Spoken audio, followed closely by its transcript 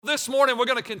This morning we're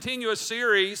going to continue a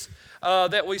series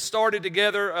that we started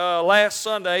together last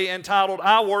Sunday entitled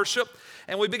I Worship.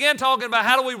 And we began talking about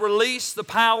how do we release the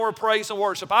power of praise and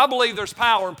worship. I believe there's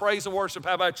power in praise and worship.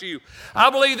 How about you? I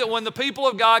believe that when the people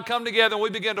of God come together and we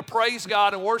begin to praise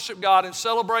God and worship God and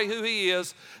celebrate who He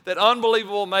is, that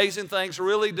unbelievable, amazing things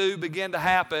really do begin to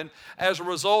happen as a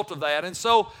result of that. And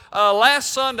so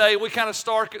last Sunday we kind of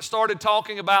started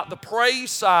talking about the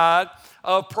praise side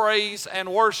of praise and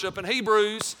worship. And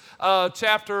Hebrews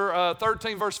chapter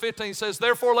 13 verse 15 says,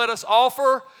 "Therefore let us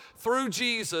offer through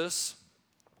Jesus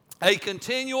a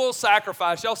continual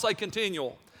sacrifice." Y'all say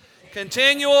continual.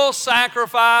 Continual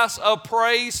sacrifice of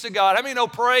praise to God. How many know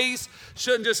praise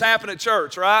shouldn't just happen at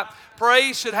church, right?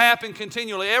 Praise should happen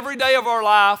continually. Every day of our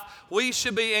life, we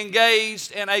should be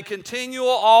engaged in a continual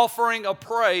offering of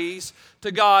praise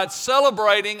to God,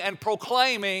 celebrating and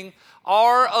proclaiming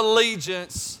our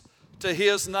allegiance to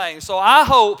His name. So I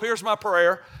hope, here's my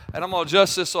prayer, and I'm going to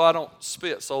adjust this so I don't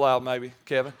spit so loud maybe,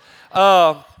 Kevin.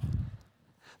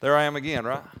 There I am again,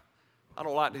 right? I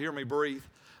don't like to hear me breathe.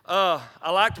 I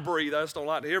like to breathe, I just don't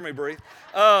like to hear me breathe.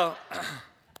 I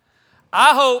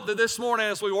hope that this morning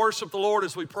as we worship the Lord,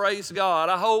 as we praise God,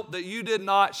 I hope that you did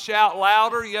not shout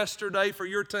louder yesterday for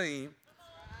your team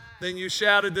than you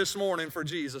shouted this morning for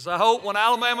Jesus. I hope when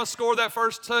Alabama scored that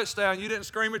first touchdown, you didn't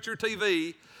scream at your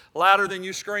TV louder than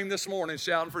you screamed this morning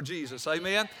shouting for Jesus.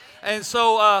 Amen? And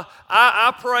so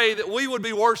I pray that we would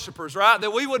be worshipers, right?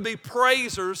 That we would be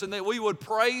praisers and that we would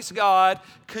praise God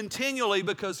continually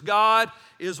because God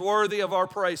is worthy of our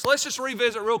praise. So let's just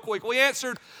revisit real quick. We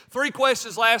answered 3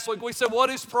 questions last week. We said, what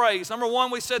is praise? Number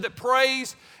 1, we said that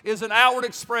praise is an outward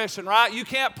expression, right? You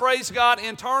can't praise God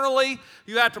internally.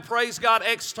 You have to praise God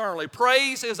externally.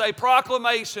 Praise is a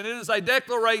proclamation. It is a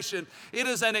declaration. It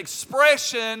is an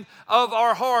expression of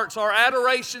our hearts, our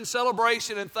adoration,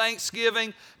 celebration, and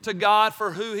thanksgiving to God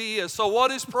for who He is. So what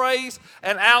is praise?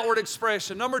 An outward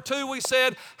expression. Number 2, we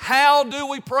said, how do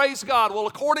we praise God? Well,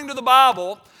 according to the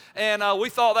Bible, and we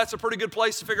thought that's a pretty good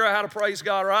place to figure out how to praise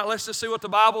God, right? Let's just see what the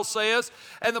Bible says.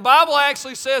 And the Bible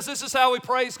actually says this is how we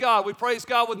praise God. We praise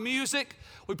God with music.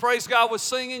 We praise God with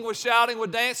singing, with shouting,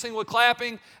 with dancing, with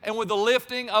clapping, and with the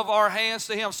lifting of our hands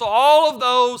to Him. So all of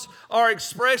those are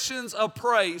expressions of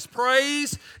praise.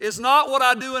 Praise is not what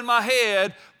I do in my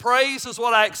head. Praise is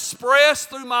what I express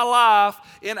through my life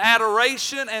in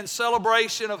adoration and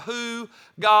celebration of who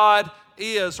God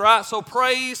is, right? So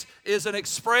praise is an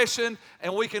expression,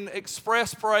 and we can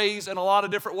express praise in a lot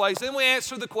of different ways. Then we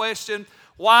answered the question,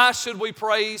 why should we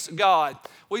praise God?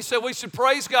 We said we should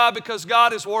praise God because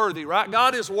God is worthy, right?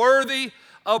 God is worthy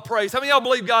of praise. How many of y'all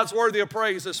believe God's worthy of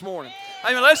praise this morning?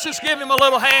 I mean, let's just give Him a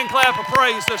little hand clap of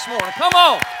praise this morning. Come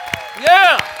on.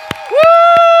 Yeah.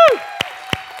 Woo!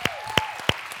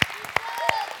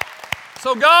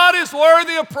 So God is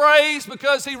worthy of praise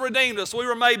because He redeemed us. We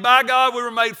were made by God. We were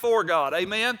made for God.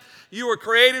 Amen? You were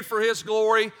created for His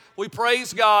glory. We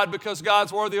praise God because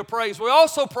God's worthy of praise. We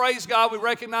also praise God, we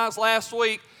recognized last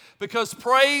week, because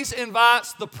praise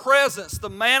invites the presence, the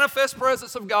manifest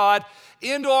presence of God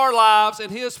into our lives,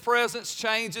 and His presence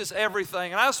changes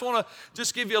everything. And I just want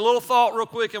to give you a little thought real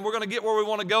quick, and we're going to get where we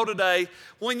want to go today.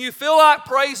 When you feel like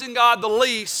praising God the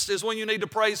least is when you need to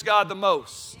praise God the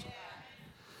most.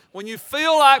 When you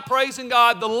feel like praising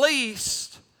God the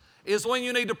least is when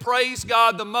you need to praise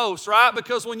God the most, right?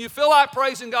 Because when you feel like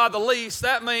praising God the least,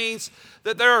 that means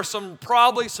that there are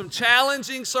probably some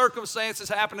challenging circumstances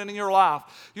happening in your life.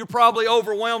 You're probably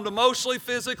overwhelmed emotionally,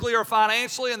 physically, or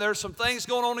financially, and there's some things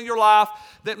going on in your life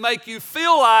that make you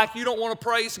feel like you don't want to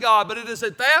praise God. But it is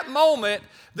at that moment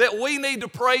that we need to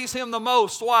praise Him the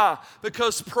most. Why?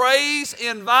 Because praise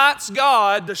invites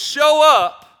God to show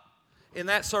up in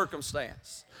that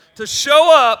circumstance, to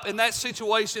show up in that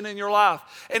situation in your life.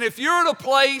 And if you're in a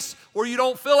place where you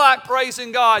don't feel like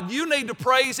praising God, you need to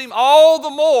praise Him all the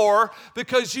more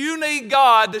because you need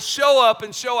God to show up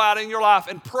and show out in your life.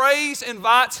 And praise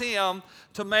invites Him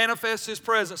to manifest His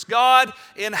presence. God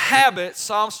inhabits,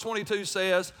 Psalms 22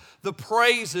 says, the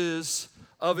praises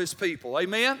of His people.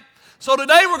 Amen? So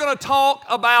today we're going to talk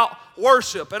about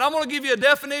worship. And I'm going to give you a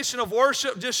definition of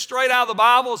worship just straight out of the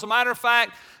Bible. As a matter of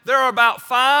fact, there are about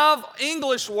 5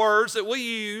 English words that we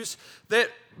use that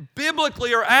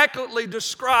biblically or accurately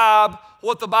describe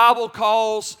what the Bible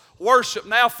calls worship.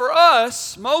 Now for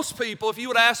us, most people, if you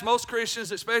would ask most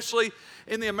Christians, especially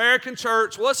in the American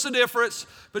church, what's the difference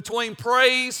between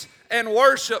praise and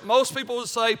worship? Most people would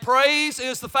say praise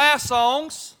is the fast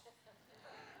songs,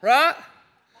 right?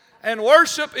 And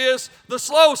worship is the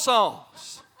slow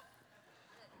songs.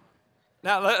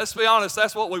 Now let's be honest,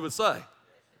 that's what we would say.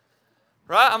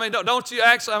 Right? I mean, don't you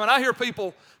actually, I hear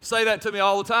people say that to me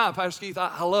all the time. Pastor Keith,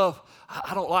 I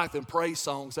don't like them praise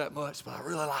songs that much, but I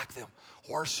really like them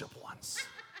worship ones.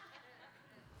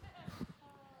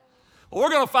 Well, we're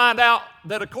going to find out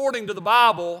that according to the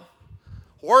Bible,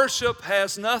 worship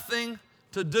has nothing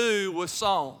to do with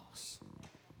songs.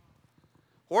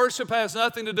 Worship has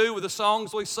nothing to do with the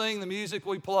songs we sing, the music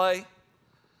we play.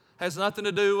 Has nothing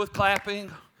to do with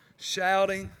clapping,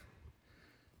 shouting,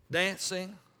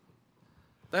 dancing.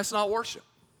 That's not worship.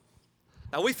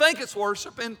 Now, we think it's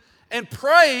worship, and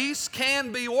praise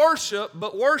can be worship,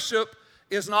 but worship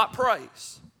is not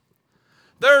praise.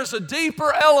 There's a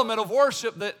deeper element of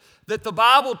worship that the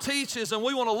Bible teaches, and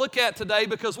we want to look at today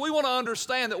because we want to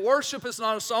understand that worship is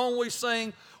not a song we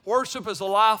sing, worship is a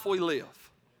life we live.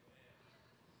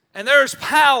 And there's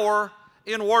power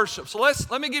in worship. So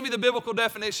let me give you the biblical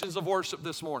definitions of worship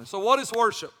this morning. So what is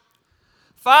worship?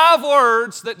 5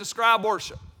 words that describe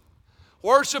worship.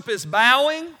 Worship is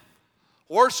bowing,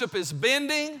 worship is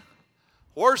bending,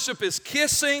 worship is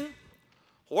kissing,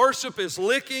 worship is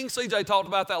licking. CJ talked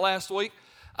about that last week.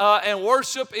 And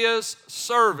worship is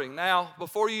serving. Now,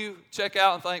 before you check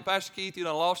out and think, Pastor Keith, you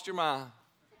done lost your mind.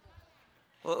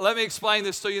 Let me explain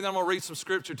this to you, and then I'm going to read some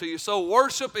scripture to you. So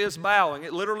worship is bowing.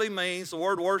 It literally means, the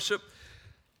word worship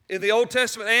in the Old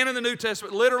Testament and in the New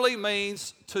Testament literally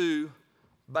means to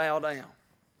bow down.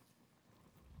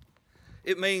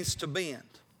 It means to bend.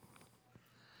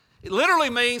 It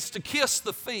literally means to kiss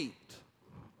the feet.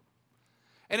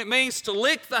 And it means to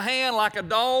lick the hand like a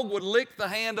dog would lick the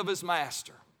hand of his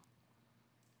master.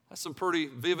 That's some pretty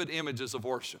vivid images of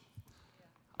worship.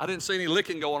 I didn't see any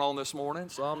licking going on this morning,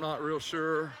 so I'm not real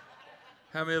sure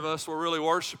how many of us were really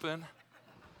worshiping.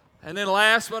 And then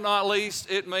last but not least,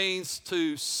 it means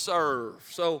to serve.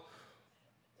 So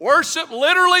worship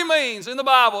literally means, in the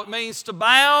Bible, it means to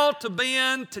bow, to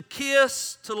bend, to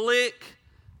kiss, to lick,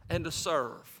 and to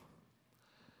serve.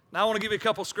 Now I want to give you a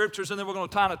couple scriptures, and then we're going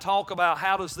to kind of talk about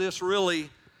how does this really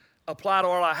apply to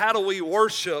our life. How do we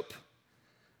worship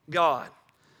God?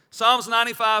 Psalms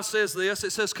 95 says this.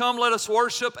 It says, "Come, let us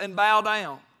worship and bow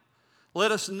down.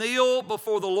 Let us kneel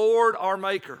before the Lord our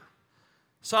Maker."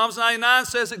 Psalms 99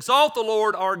 says, "Exalt the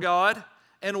Lord our God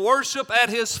and worship at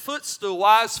His footstool."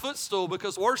 Why His footstool?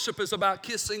 Because worship is about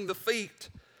kissing the feet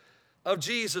of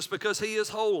Jesus because He is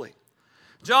holy.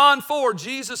 John 4,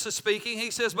 Jesus is speaking.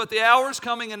 He says, "But the hour is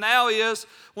coming, and now is,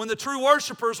 when the true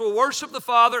worshipers will worship the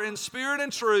Father in spirit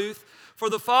and truth, for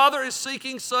the Father is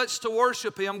seeking such to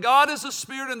worship Him. God is a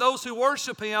spirit, and those who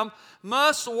worship Him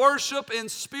must worship in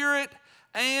spirit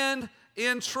and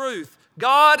in truth."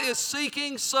 God is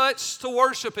seeking such to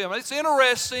worship Him. It's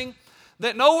interesting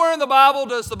that nowhere in the Bible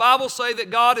does the Bible say that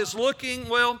God is looking,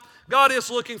 God is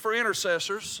looking for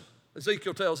intercessors.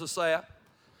 Ezekiel tells us that.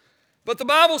 But the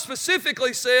Bible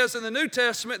specifically says in the New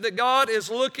Testament that God is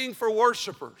looking for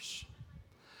worshipers.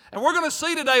 And we're going to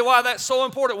see today why that's so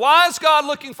important. Why is God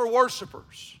looking for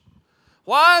worshipers?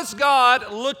 Why is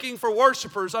God looking for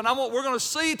worshipers? And we're going to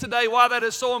see today why that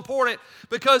is so important,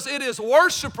 because it is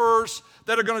worshipers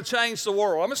that are going to change the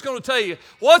world. I'm just going to tell you,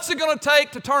 what's it going to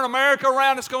take to turn America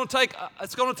around? It's going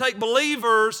to take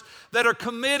believers that are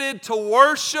committed to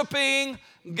worshiping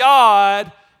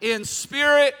God in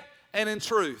spirit and in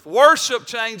truth. Worship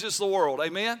changes the world.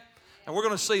 Amen? And we're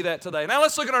going to see that today. Now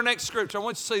let's look at our next scripture. I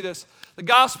want you to see this. The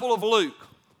Gospel of Luke.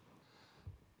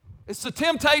 It's the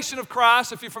temptation of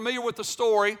Christ, if you're familiar with the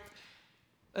story.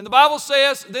 And the Bible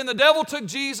says, "Then the devil took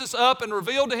Jesus up and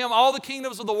revealed to him all the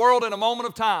kingdoms of the world in a moment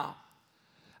of time.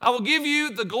 I will give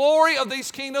you the glory of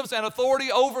these kingdoms and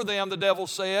authority over them," the devil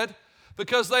said,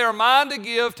 "because they are mine to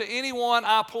give to anyone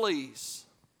I please.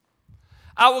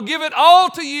 I will give it all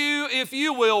to you if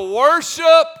you will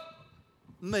worship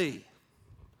me."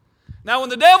 Now, when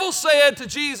the devil said to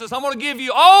Jesus, "I'm going to give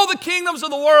you all the kingdoms of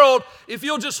the world if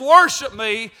you'll just worship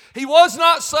me," he was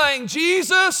not saying,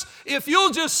 "Jesus, if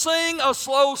you'll just sing a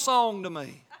slow song to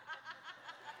me.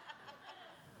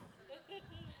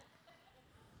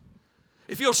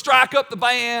 If you'll strike up the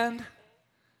band,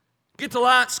 get the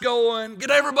lights going, get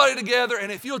everybody together,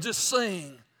 and if you'll just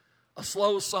sing a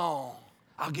slow song,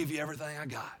 I'll give you everything I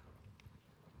got."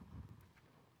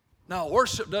 No,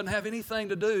 worship doesn't have anything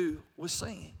to do with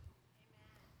singing.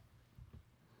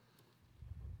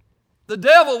 The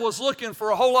devil was looking for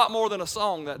a whole lot more than a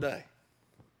song that day.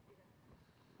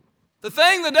 The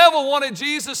thing the devil wanted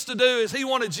Jesus to do is he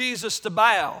wanted Jesus to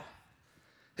bow.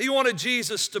 He wanted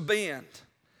Jesus to bend.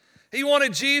 He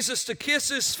wanted Jesus to kiss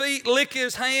his feet, lick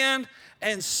his hand,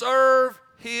 and serve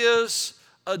his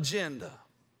agenda.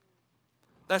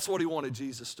 That's what he wanted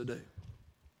Jesus to do.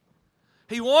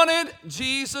 He wanted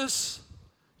Jesus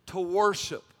to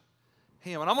worship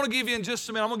Him. And I'm going to give you in just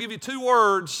a minute, I'm going to give you 2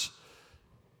 words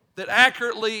that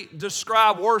accurately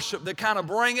describe worship, that kind of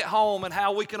bring it home and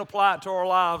how we can apply it to our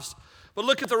lives. But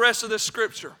look at the rest of this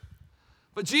scripture.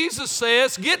 But Jesus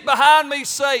says, "Get behind me,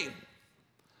 Satan.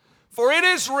 For it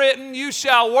is written, you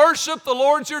shall worship the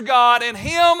Lord your God, and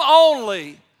Him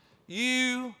only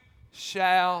you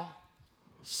shall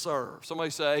serve." Somebody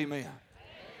say amen.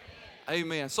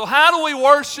 Amen. So how do we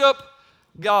worship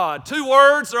God? 2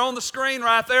 words, they're on the screen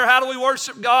right there. How do we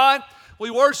worship God? We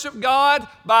worship God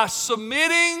by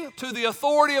submitting to the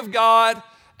authority of God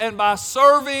and by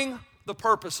serving the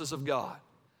purposes of God.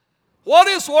 What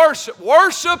is worship?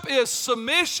 Worship is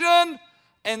submission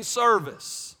and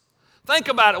service. Think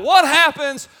about it. What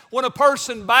happens when a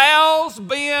person bows,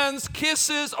 bends,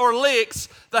 kisses, or licks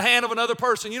the hand of another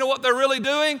person? You know what they're really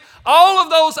doing? All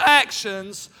of those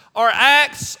actions are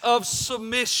acts of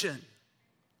submission.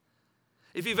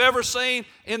 If you've ever seen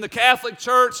in the Catholic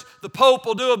Church, the Pope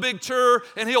will do a big tour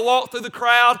and he'll walk through the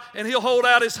crowd and he'll hold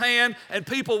out his hand and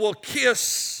people will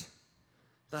kiss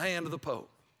the hand of the Pope.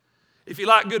 If you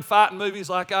like good fighting movies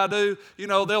like I do, you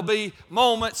know, there'll be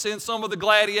moments in some of the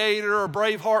Gladiator or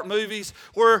Braveheart movies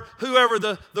where whoever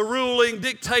the ruling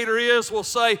dictator is will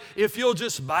say, "If you'll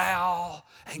just bow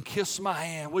and kiss my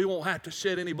hand, we won't have to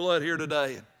shed any blood here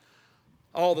today." And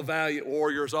all the valiant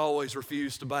warriors always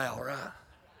refuse to bow, right?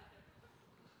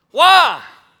 Why?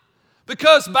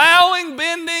 Because bowing,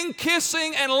 bending,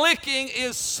 kissing, and licking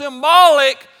is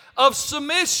symbolic of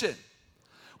submission.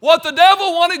 What the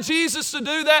devil wanted Jesus to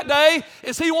do that day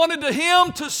is he wanted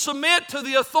him to submit to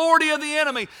the authority of the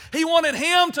enemy. He wanted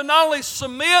him to not only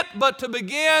submit, but to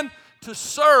begin to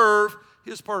serve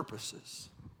his purposes.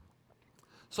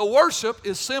 So worship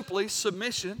is simply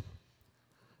submission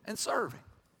and serving.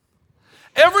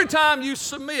 Every time you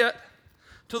submit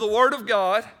to the Word of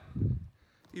God,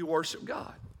 you worship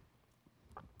God.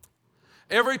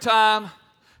 Every time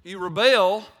you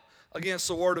rebel against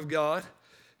the Word of God,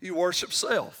 you worship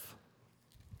self.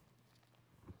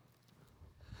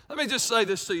 Let me just say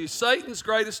this to you. Satan's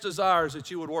greatest desire is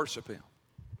that you would worship him.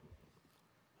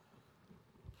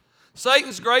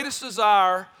 Satan's greatest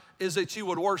desire is that you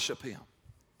would worship him.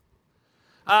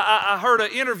 I heard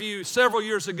an interview several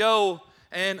years ago,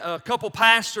 and a couple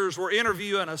pastors were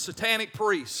interviewing a satanic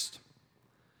priest.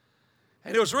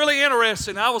 And it was really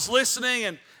interesting. I was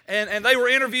listening, and they were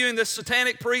interviewing this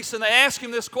satanic priest, and they asked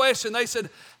him this question. They said,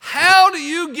 "How do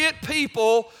you get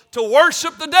people to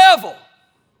worship the devil?"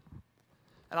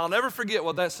 And I'll never forget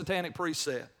what that satanic priest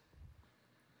said.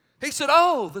 He said,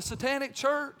 "Oh, the satanic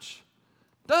church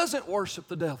doesn't worship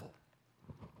the devil."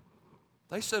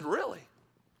 They said, "Really?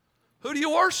 Who do you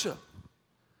worship?"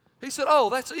 He said, "Oh,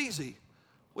 that's easy.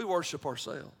 We worship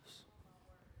ourselves."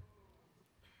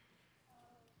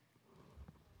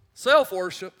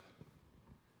 Self-worship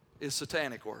is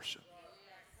satanic worship.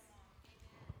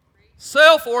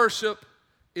 Self-worship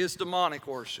is demonic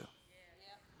worship.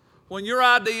 When your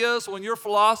ideas, when your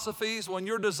philosophies, when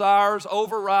your desires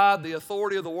override the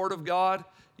authority of the Word of God,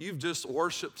 you've just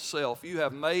worshiped self. You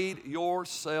have made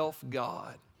yourself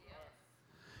God.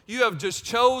 You have just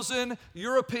chosen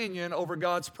your opinion over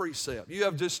God's precept. You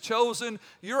have just chosen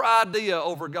your idea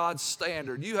over God's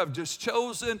standard. You have just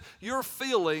chosen your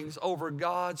feelings over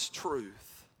God's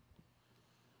truth.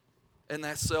 And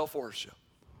that's self-worship.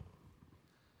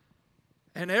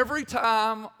 And every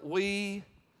time we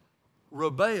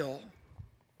rebel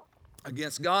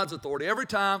against God's authority, every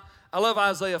time, I love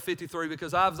Isaiah 53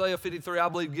 because Isaiah 53, I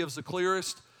believe, gives the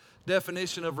clearest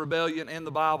definition of rebellion in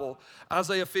the Bible.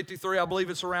 Isaiah 53, I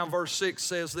believe it's around verse 6,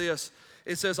 says this.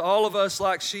 It says, "All of us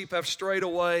like sheep have strayed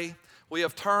away. We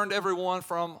have turned everyone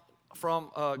from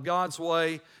God's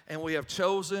way, and we have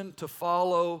chosen to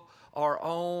follow our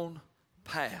own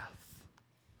path."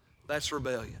 That's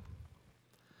rebellion.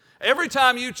 Every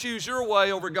time you choose your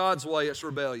way over God's way, it's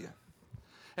rebellion.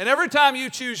 And every time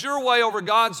you choose your way over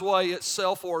God's way, it's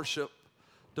self-worship,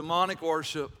 demonic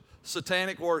worship,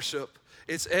 satanic worship.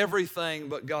 It's everything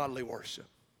but godly worship.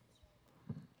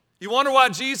 You wonder why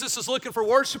Jesus is looking for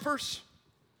worshipers?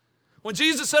 When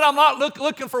Jesus said, "I'm not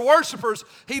looking for worshipers,"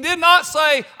 He did not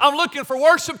say, "I'm looking for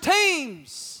worship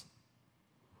teams."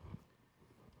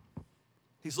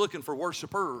 He's looking for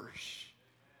worshipers.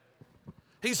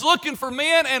 He's looking for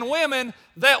men and women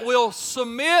that will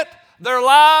submit their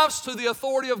lives to the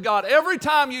authority of God. Every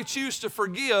time you choose to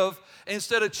forgive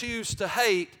instead of choose to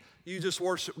hate, you just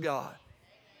worship God.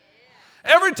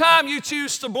 Every time you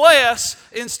choose to bless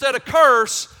instead of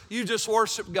curse, you just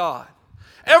worship God.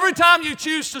 Every time you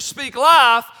choose to speak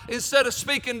life instead of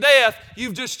speaking death,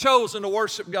 you've just chosen to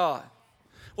worship God.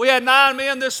 We had 9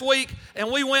 men this week,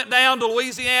 and we went down to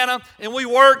Louisiana, and we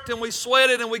worked, and we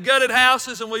sweated, and we gutted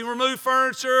houses, and we removed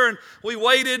furniture, and we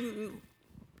waited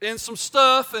in some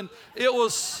stuff, and it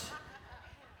was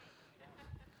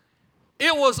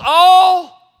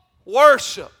all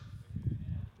worship.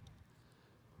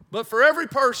 But for every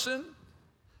person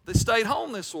that stayed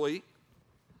home this week,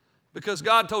 because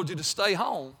God told you to stay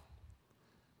home,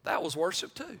 that was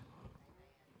worship too.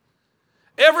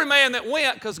 Every man that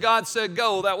went because God said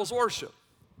go, that was worship.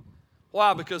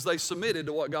 Why? Because they submitted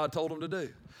to what God told them to do.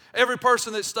 Every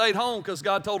person that stayed home because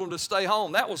God told them to stay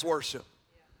home, that was worship.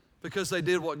 Because they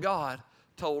did what God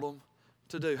told them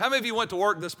to do. How many of you went to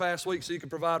work this past week so you could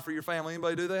provide for your family?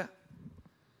 Anybody do that?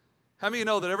 How many of you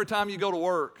know that every time you go to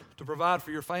work to provide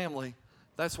for your family,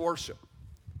 that's worship?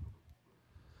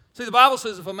 See, the Bible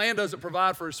says if a man doesn't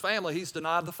provide for his family, he's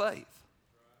denied the faith.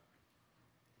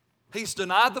 He's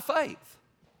denied the faith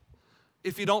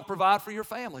if you don't provide for your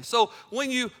family. So when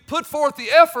you put forth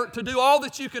the effort to do all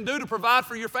that you can do to provide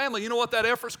for your family, you know what that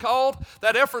effort's called?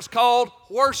 That effort's called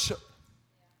worship.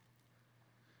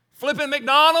 Flipping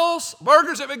McDonald's,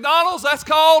 burgers at McDonald's, that's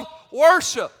called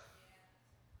worship.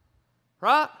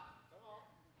 Right?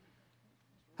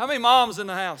 How many moms in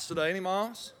the house today? Any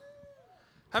moms?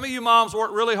 How many of you moms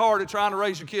work really hard at trying to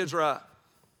raise your kids right?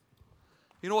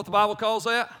 You know what the Bible calls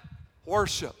that?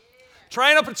 Worship.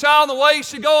 Train up a child in the way he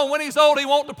should go, and when he's old, he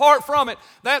won't depart from it.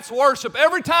 That's worship.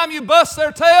 Every time you bust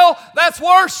their tail, that's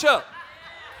worship.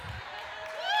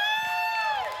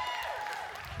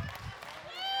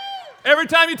 Every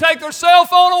time you take their cell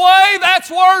phone away,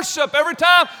 that's worship. Every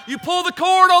time you pull the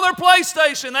cord on their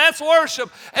PlayStation, that's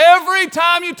worship. Every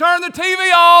time you turn the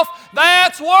TV off,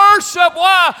 that's worship.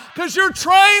 Why? Because you're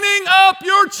training up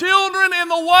your children in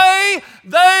the way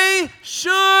they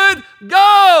should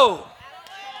go.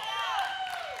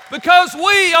 Because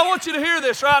I want you to hear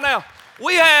this right now.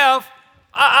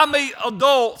 I meet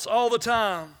adults all the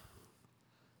time,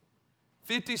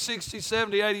 50, 60,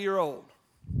 70, 80-year-old.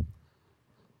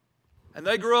 And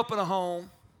they grew up in a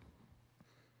home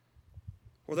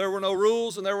where there were no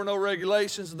rules and there were no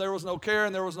regulations and there was no care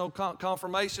and there was no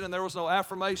confirmation and there was no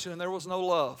affirmation and there was no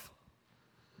love.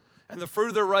 And the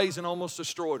fruit they're raising almost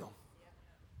destroyed them.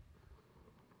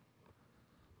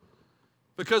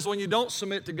 Because when you don't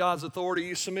submit to God's authority,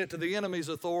 you submit to the enemy's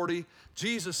authority.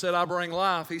 Jesus said, I bring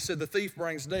life. He said, the thief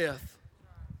brings death.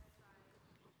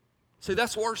 See,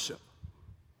 that's worship.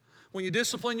 When you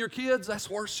discipline your kids, that's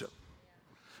worship.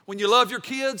 When you love your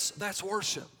kids, that's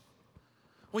worship.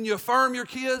 When you affirm your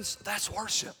kids, that's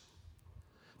worship.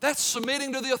 That's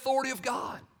submitting to the authority of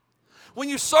God. When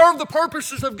you serve the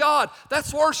purposes of God,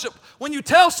 that's worship. When you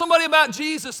tell somebody about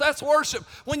Jesus, that's worship.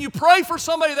 When you pray for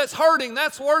somebody that's hurting,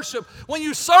 that's worship. When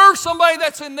you serve somebody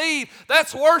that's in need,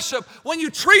 that's worship. When you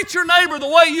treat your neighbor the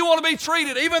way you want to be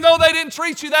treated, even though they didn't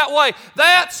treat you that way,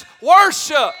 that's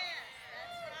worship.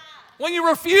 When you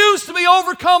refuse to be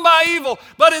overcome by evil,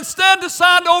 but instead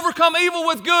decide to overcome evil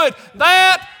with good,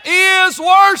 that is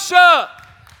worship.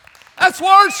 That's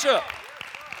worship.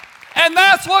 And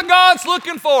that's what God's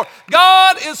looking for.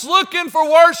 God is looking for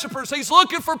worshipers. He's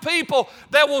looking for people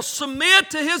that will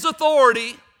submit to His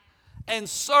authority and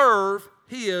serve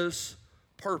His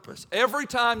purpose. Every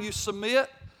time you submit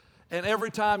and every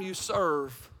time you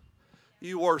serve,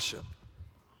 you worship.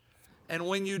 And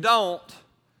when you don't,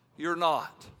 you're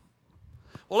not.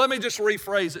 Well, let me just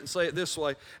rephrase it and say it this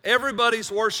way.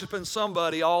 Everybody's worshiping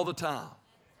somebody all the time.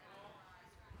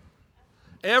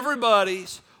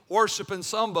 Everybody's worshiping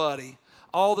somebody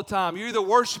all the time. You're either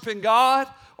worshiping God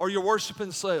or you're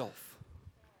worshiping self.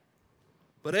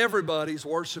 But everybody's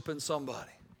worshiping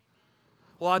somebody.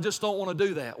 Well, I just don't want to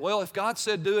do that. Well, if God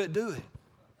said do it, do it.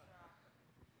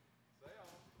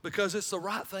 Because it's the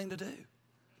right thing to do.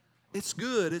 It's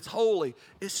good, it's holy,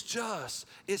 it's just,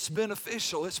 it's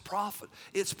beneficial, it's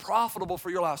profitable for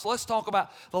your life. So let's talk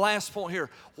about the last point here.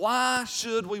 Why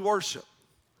should we worship?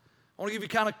 I want to give you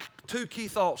kind of 2 key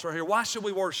thoughts right here. Why should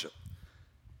we worship?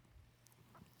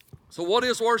 So what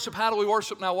is worship? How do we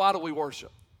worship? Now, why do we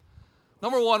worship?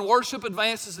 Number 1, worship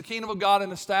advances the kingdom of God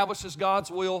and establishes God's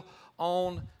will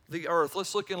on the earth.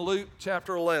 Let's look in Luke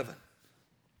chapter 11.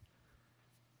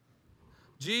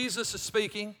 Jesus is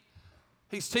speaking.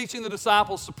 He's teaching the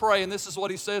disciples to pray, and this is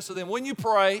what he says to them. When you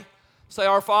pray, say,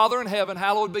 Our Father in heaven,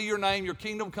 hallowed be your name, your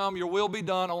kingdom come, your will be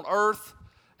done on earth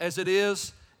as it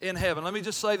is in heaven. Let me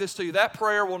just say this to you. That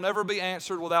prayer will never be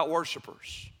answered without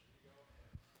worshipers.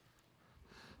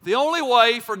 The only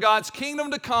way for God's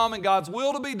kingdom to come and God's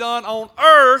will to be done on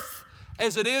earth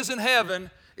as it is in heaven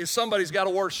is somebody's got to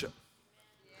worship.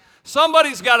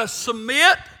 Somebody's got to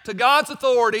submit to God's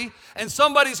authority, and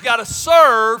somebody's got to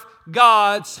serve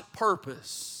God's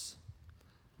purpose.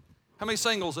 How many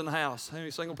singles in the house? How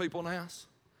many single people in the house?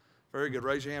 Very good.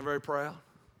 Raise your hand, very proud.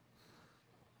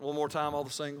 One more time, all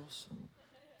the singles.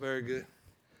 Very good.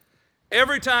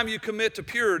 Every time you commit to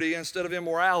purity instead of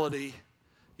immorality,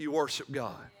 you worship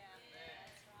God.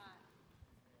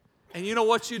 And you know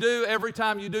what you do? Every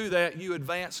time you do that, you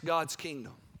advance God's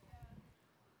kingdom.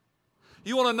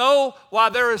 You want to know why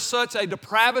there is such a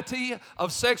depravity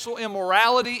of sexual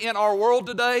immorality in our world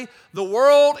today? The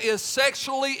world is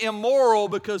sexually immoral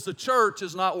because the church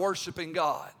is not worshiping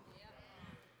God.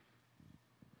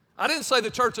 I didn't say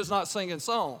the church is not singing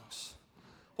songs.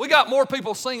 We got more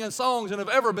people singing songs than have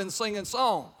ever been singing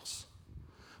songs.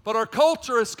 But our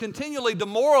culture is continually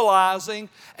demoralizing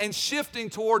and shifting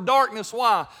toward darkness.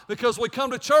 Why? Because we come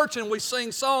to church and we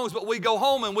sing songs, but we go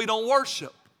home and we don't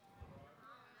worship.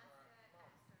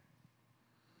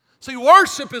 See,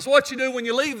 worship is what you do when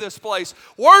you leave this place.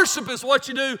 Worship is what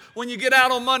you do when you get out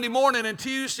on Monday morning and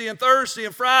Tuesday and Thursday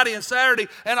and Friday and Saturday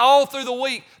and all through the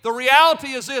week. The reality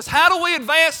is this: how do we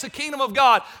advance the kingdom of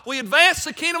God? We advance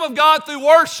the kingdom of God through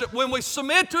worship. When we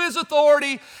submit to His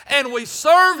authority and we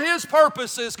serve His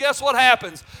purposes, guess what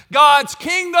happens? God's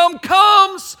kingdom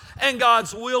comes and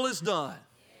God's will is done.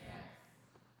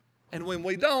 And when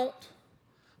we don't,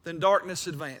 then darkness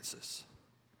advances.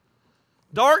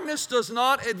 Darkness does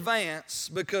not advance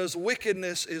because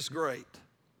wickedness is great.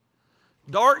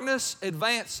 Darkness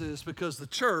advances because the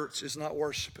church is not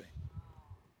worshiping.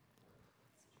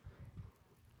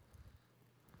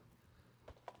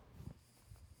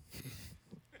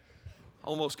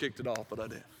 Almost kicked it off, but I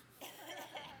didn't.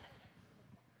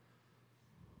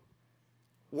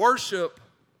 Worship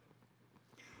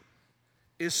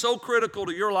is so critical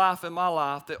to your life and my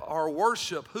life that our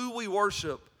worship, who we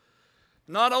worship,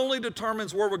 not only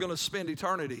determines where we're going to spend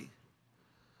eternity,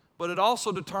 but it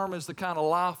also determines the kind of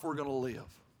life we're going to live.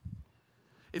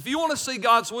 If you want to see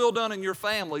God's will done in your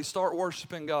family, start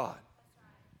worshiping God.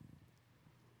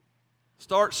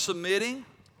 Start submitting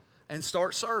and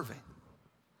start serving.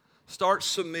 Start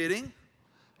submitting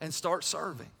and start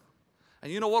serving.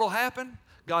 And you know what will happen?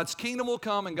 God's kingdom will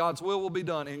come and God's will be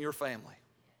done in your family.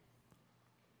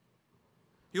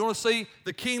 You want to see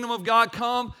the kingdom of God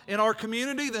come in our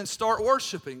community? Then start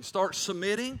worshiping, start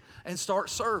submitting, and start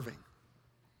serving.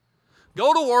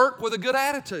 Go to work with a good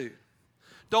attitude.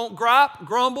 Don't gripe,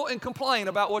 grumble, and complain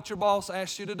about what your boss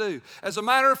asked you to do. As a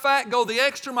matter of fact, go the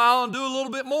extra mile and do a little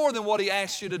bit more than what he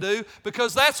asked you to do,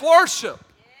 because that's worship.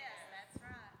 Yeah, that's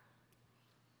right.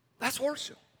 That's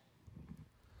worship.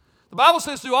 The Bible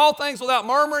says, do all things without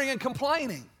murmuring and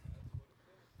complaining.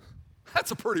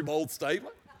 That's a pretty bold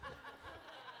statement.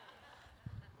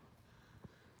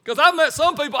 Because I've met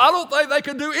some people, I don't think they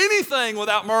can do anything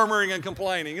without murmuring and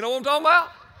complaining. You know what I'm talking about?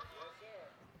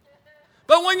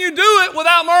 But when you do it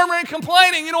without murmuring and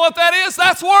complaining, you know what that is?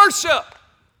 That's worship.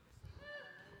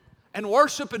 And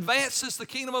worship advances the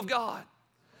kingdom of God.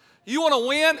 You want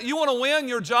to win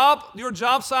your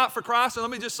job site for Christ. And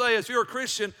let me just say, if you're a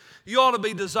Christian, you ought to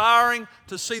be desiring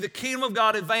to see the kingdom of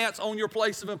God advance on your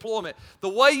place of employment. The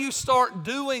way you start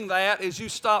doing that is you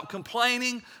stop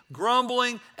complaining,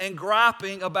 grumbling, and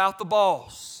griping about the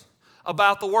boss,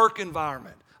 about the work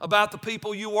environment, about the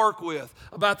people you work with,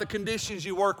 about the conditions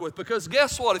you work with. Because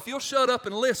guess what? If you'll shut up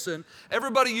and listen,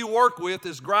 everybody you work with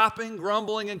is griping,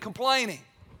 grumbling, and complaining.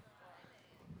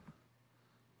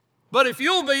 But if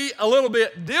you'll be a little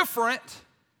bit different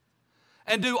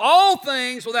and do all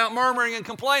things without murmuring and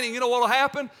complaining, you know what will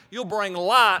happen? You'll bring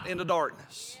light into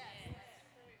darkness.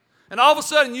 And all of a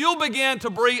sudden, you'll begin to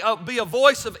be a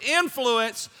voice of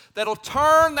influence that'll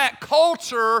turn that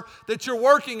culture that you're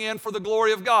working in for the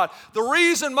glory of God. The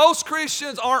reason most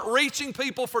Christians aren't reaching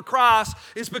people for Christ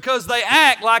is because they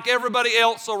act like everybody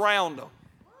else around them.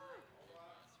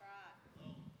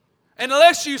 And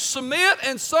unless you submit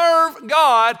and serve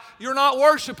God, you're not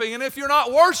worshiping. And if you're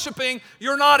not worshiping,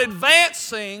 you're not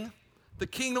advancing the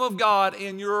kingdom of God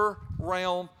in your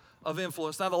realm of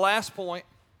influence. Now, the last point.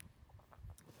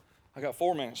 I got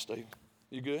 4 minutes, Steve.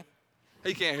 You good?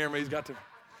 He can't hear me. He's got to.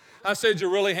 I said, you're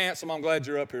really handsome. I'm glad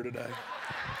you're up here today.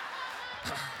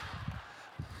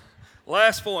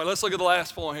 Last point. Let's look at the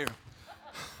last point here.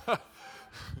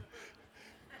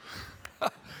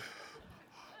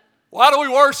 Why do we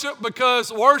worship?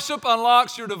 Because worship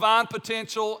unlocks your divine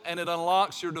potential and it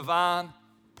unlocks your divine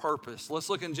purpose. Let's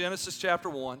look in Genesis chapter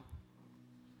 1.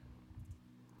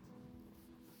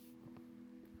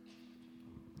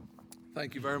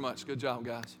 Thank you very much. Good job,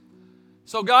 guys.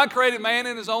 So God created man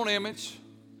in His own image.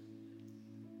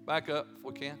 Back up if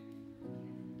we can.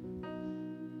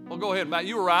 Well, go ahead, Matt.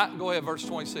 You were right. Go ahead, verse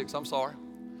 26. I'm sorry.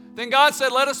 Then God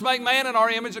said, let us make man in our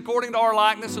image according to our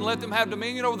likeness, and let them have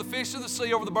dominion over the fish of the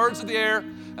sea, over the birds of the air,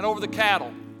 and over the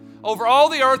cattle, over all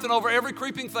the earth, and over every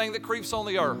creeping thing that creeps on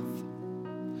the earth.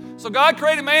 So God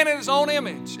created man in His own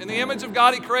image. In the image of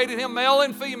God He created him, male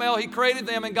and female He created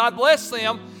them, and God blessed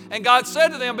them. And God said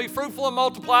to them, be fruitful and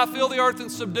multiply, fill the earth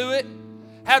and subdue it.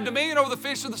 Have dominion over the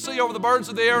fish of the sea, over the birds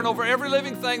of the air, and over every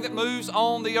living thing that moves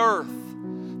on the earth.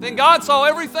 Then God saw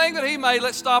everything that He made.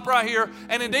 Let's stop right here.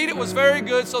 And indeed it was very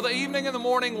good. So the evening and the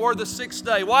morning were the sixth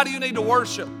day. Why do you need to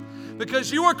worship?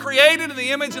 Because you were created in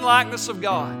the image and likeness of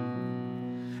God.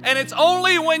 And it's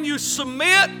only when you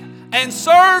submit and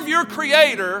serve your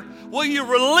Creator will you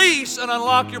release and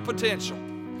unlock your potential.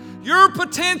 Your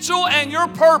potential and your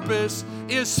purpose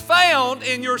is found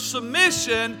in your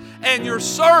submission and your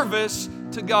service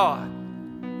to God.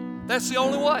 That's the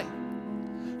only way.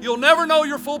 You'll never know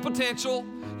your full potential.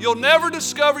 You'll never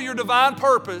discover your divine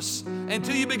purpose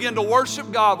until you begin to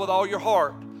worship God with all your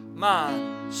heart,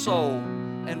 mind, soul,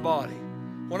 and body.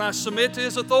 When I submit to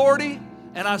His authority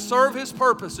and I serve His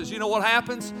purposes, you know what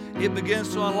happens? It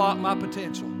begins to unlock my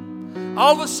potential.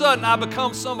 All of a sudden, I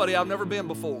become somebody I've never been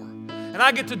before. And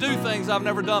I get to do things I've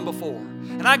never done before.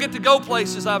 And I get to go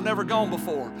places I've never gone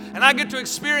before. And I get to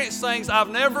experience things I've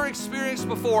never experienced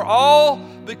before, all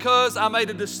because I made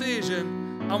a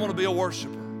decision I'm going to be a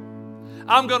worshiper.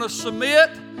 I'm going to submit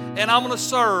and I'm going to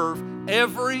serve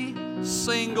every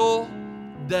single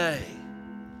day.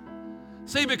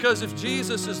 See, because if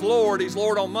Jesus is Lord, He's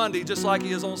Lord on Monday just like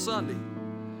He is on Sunday.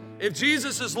 If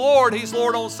Jesus is Lord, He's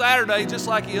Lord on Saturday just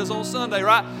like He is on Sunday,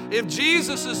 right? If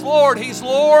Jesus is Lord, He's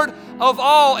Lord of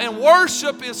all. And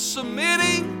worship is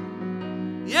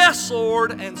submitting, yes,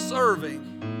 Lord, and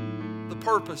serving the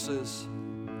purposes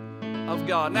of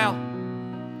God. Now,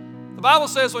 the Bible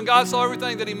says when God saw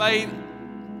everything that He made,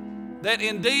 that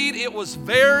indeed it was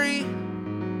very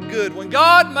good. When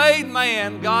God made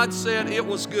man, God said it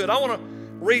was good. I want to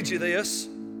read you this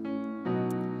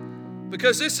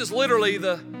because this is literally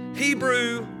the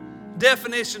Hebrew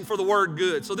definition for the word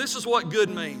good. So this is what good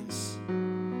means.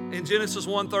 In Genesis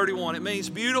 1:31, it means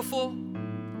beautiful.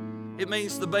 It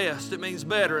means the best. It means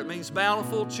better. It means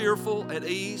bountiful, cheerful, at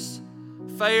ease,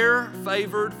 fair,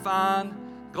 favored, fine,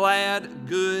 glad,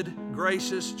 good,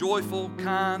 gracious, joyful,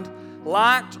 kind,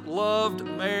 liked, loved,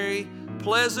 merry,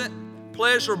 pleasant,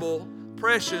 pleasurable,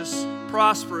 precious,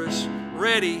 prosperous,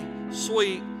 ready,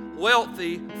 sweet,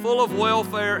 wealthy, full of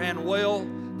welfare, and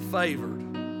well-favored.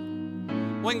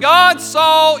 When God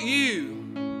saw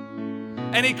you,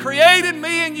 and He created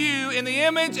me and you in the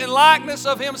image and likeness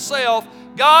of Himself,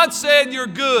 God said, you're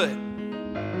good.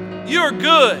 You're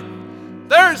good.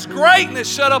 There is greatness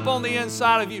shut up on the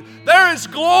inside of you. There is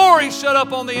glory shut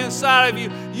up on the inside of you.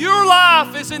 Your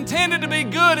life is intended to be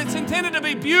good. It's intended to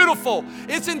be beautiful.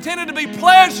 It's intended to be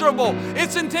pleasurable.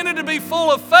 It's intended to be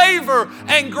full of favor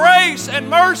and grace and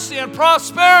mercy and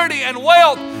prosperity and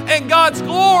wealth. And God's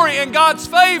glory and God's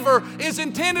favor is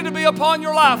intended to be upon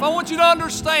your life. I want you to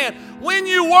understand, when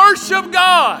you worship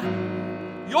God,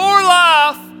 your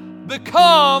life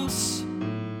becomes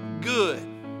good.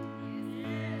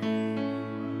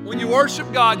 When you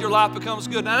worship God, your life becomes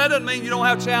good. Now, that doesn't mean you don't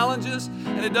have challenges,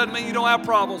 and it doesn't mean you don't have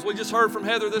problems. We just heard from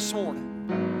Heather this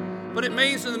morning. But it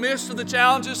means in the midst of the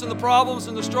challenges and the problems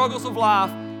and the struggles of life,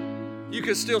 you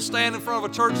can still stand in front of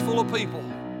a church full of people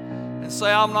and say,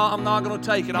 I'm not going to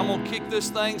take it. I'm going to kick this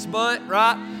thing's butt,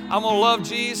 right? I'm going to love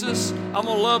Jesus. I'm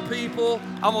going to love people.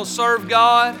 I'm going to serve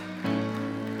God,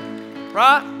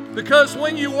 right? Because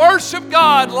when you worship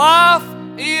God, life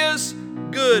is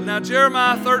good. Now,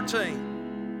 Jeremiah 13.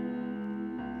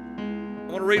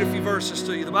 I want to read a few verses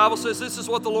to you. The Bible says, this is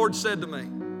what the Lord said to me.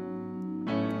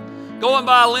 Go and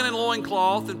buy a linen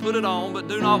loincloth and put it on, but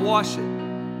do not wash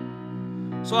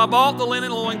it. So I bought the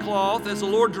linen loincloth as the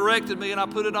Lord directed me, and I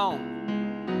put it on.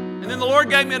 And then the Lord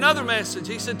gave me another message.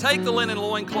 He said, take the linen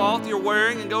loincloth you're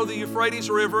wearing and go to the Euphrates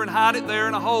River and hide it there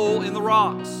in a hole in the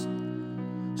rocks.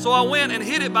 So I went and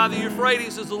hid it by the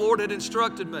Euphrates as the Lord had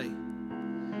instructed me.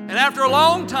 And after a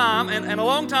long time, and a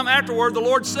long time afterward, the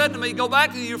Lord said to me, go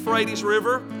back to the Euphrates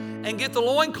River and get the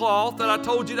loincloth that I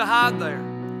told you to hide there.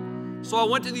 So I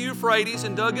went to the Euphrates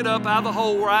and dug it up out of the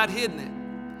hole where I had hidden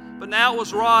it. But now it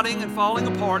was rotting and falling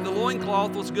apart, and the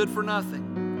loincloth was good for nothing.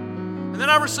 And then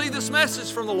I received this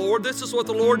message from the Lord. This is what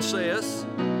the Lord says.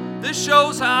 This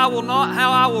shows how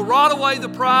I will rot away the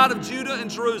pride of Judah and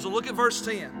Jerusalem. Look at verse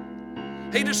 10.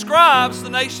 He describes the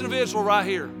nation of Israel right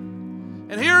here.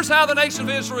 And here's how the nation of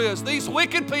Israel is. These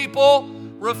wicked people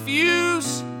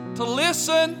refuse to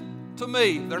listen to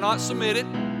me. They're not submitted.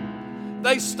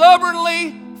 They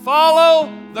stubbornly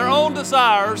follow their own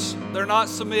desires. They're not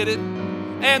submitted.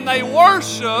 And they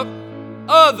worship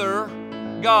other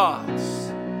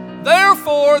gods.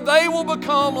 Therefore, they will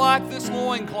become like this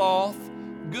loincloth,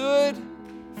 good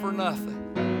for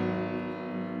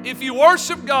nothing. If you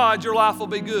worship God, your life will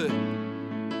be good.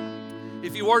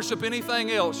 If you worship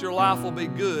anything else, your life will be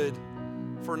good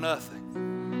for nothing.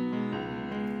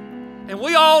 And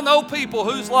we all know people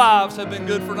whose lives have been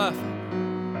good for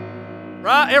nothing.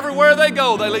 Right? Everywhere they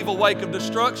go, they leave a wake of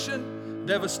destruction,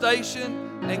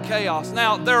 devastation, and chaos.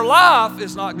 Now, their life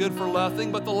is not good for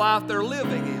nothing, but the life they're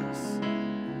living is.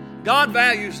 God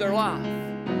values their life.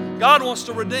 God wants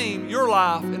to redeem your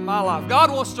life and my life. God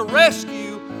wants to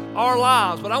rescue our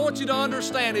lives. But I want you to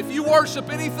understand, if you worship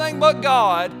anything but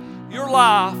God, your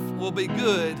life will be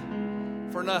good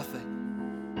for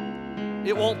nothing.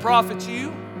 It won't profit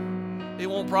you. It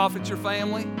won't profit your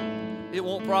family. It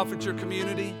won't profit your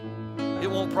community. It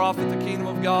won't profit the kingdom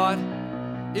of God.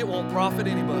 It won't profit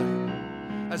anybody.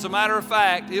 As a matter of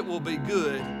fact, it will be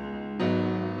good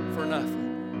for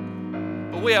nothing.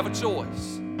 But we have a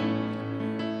choice.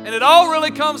 And it all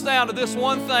really comes down to this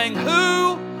one thing.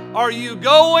 Who are you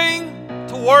going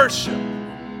to worship?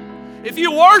 If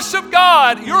you worship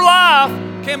God, your life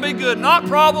can be good. Not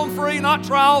problem-free, not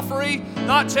trial-free,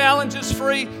 not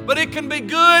challenges-free, but it can be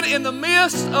good in the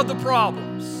midst of the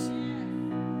problems.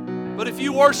 But if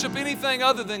you worship anything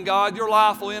other than God, your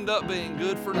life will end up being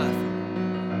good for nothing.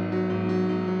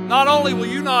 Not only will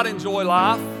you not enjoy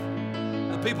life,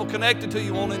 the people connected to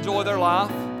you won't enjoy their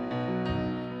life.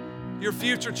 Your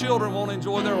future children won't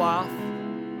enjoy their life.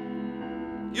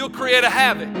 You'll create a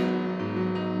havoc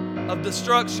of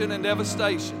destruction and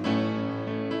devastation.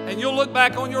 And you'll look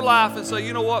back on your life and say,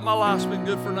 you know what, my life's been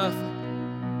good for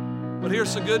nothing. But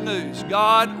here's the good news.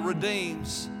 God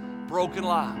redeems broken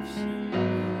lives.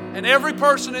 And every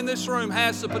person in this room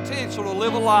has the potential to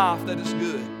live a life that is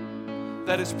good,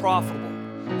 that is profitable,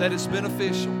 that is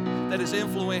beneficial, that is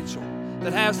influential,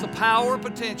 that has the power and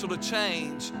potential to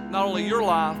change not only your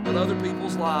life, but other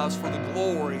people's lives for the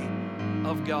glory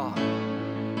of God.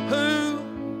 Who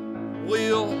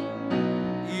will